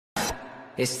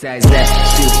It's that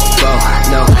super flow,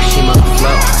 no, she my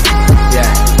flow.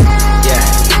 Yeah, yeah,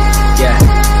 yeah,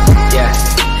 yeah.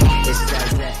 It's that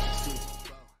super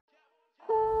flow.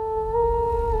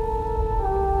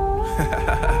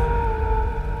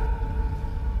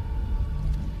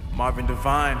 Marvin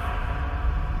Devine,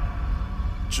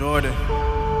 Jordan.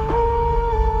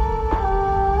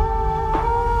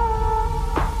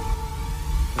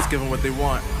 Let's give them what they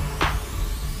want.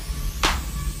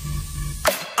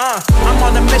 I'm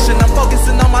on a mission, I'm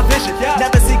focusing on my vision.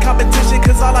 Never see competition,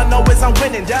 cause all I know is I'm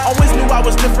winning. Always knew I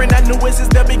was different, I knew it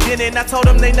since the beginning. I told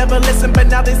them they never listen, but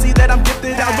now they see that I'm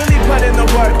gifted. I really put in the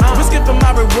work, risking for my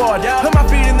reward. Put my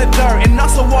feet in the dirt, and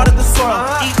also water the soil.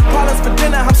 Eat problems for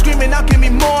dinner, I'm screaming out, give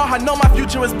me more. I know my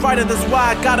future is brighter, that's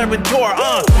why I gotta endure.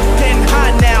 Getting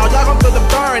hot now, y'all gon' feel the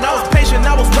burn. I was patient,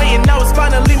 I was waiting, now it's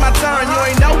finally my turn. You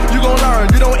ain't know, you gon' learn.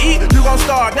 You don't eat, you gon'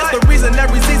 starve. That's the reason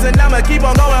every season I'ma keep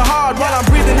on going hard. While I'm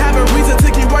breathing, having reason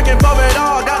to keep working for it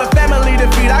all. Got a family to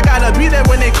feed, I gotta be there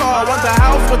when they call. Want the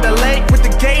house with the lake, with the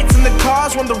gates and the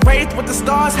cars. Want the wraith with the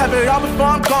stars, have it all before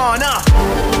I'm gone.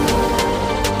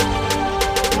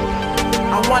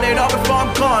 I want it all before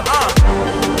I'm gone.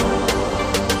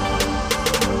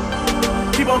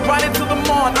 Keep on grinding till the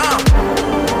morn.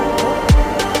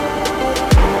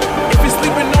 If you're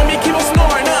sleeping on me, keep on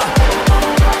snoring.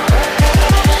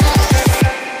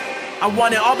 I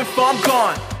want it all before I'm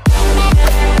gone.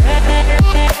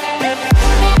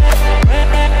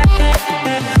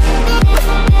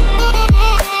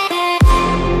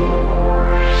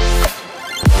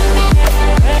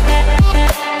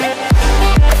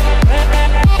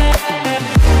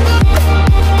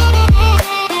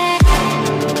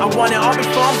 I want it all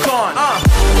before I'm gone.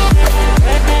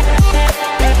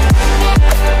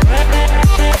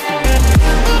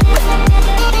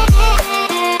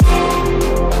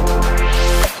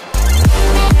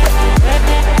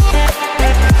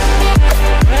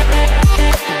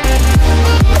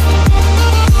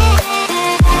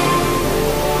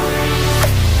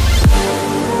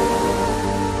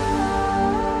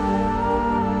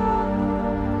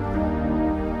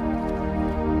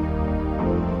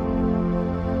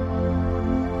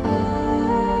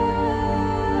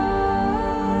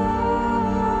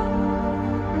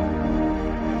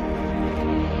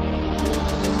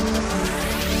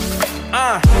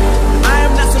 I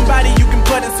am not somebody you can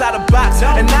put inside a box,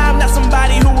 and I am not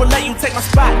somebody who will let you take my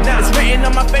spot. It's written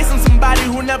on my face, I'm somebody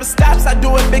who never stops. I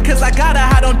do it because I gotta,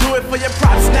 I don't do it for your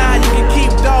props. Nah, you can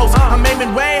keep those. I'm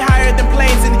aiming way higher than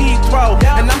planes in Heathrow,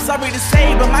 and I'm sorry to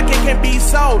say, but my cake can't be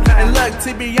sold. And look,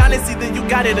 to be honest, either you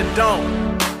got it or don't.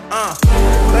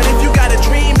 But if you got a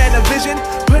dream and a vision,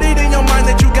 put it in your mind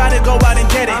that you gotta go out and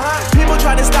get it. People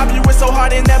try to stop you, it's so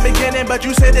hard in the beginning, but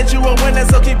you said that you were winning,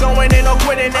 so keep going, ain't no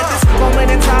quitting. At this moment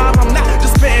in time, I'm not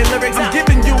just spitting lyrics, I'm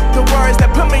giving you the words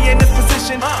that put me in this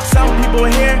position. Some people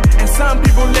hear and some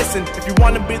people listen. If you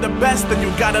wanna be the best, then you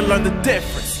gotta learn the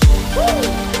difference.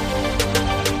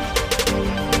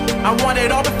 I want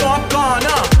it all before I'm gone.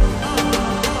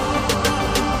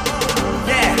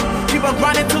 Yeah, keep on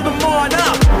grinding till the morn.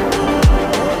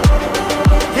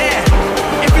 Yeah,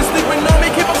 if you're sleeping on me,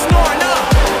 keep on snoring.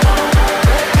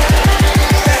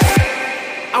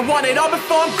 I want it all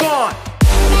before I'm gone.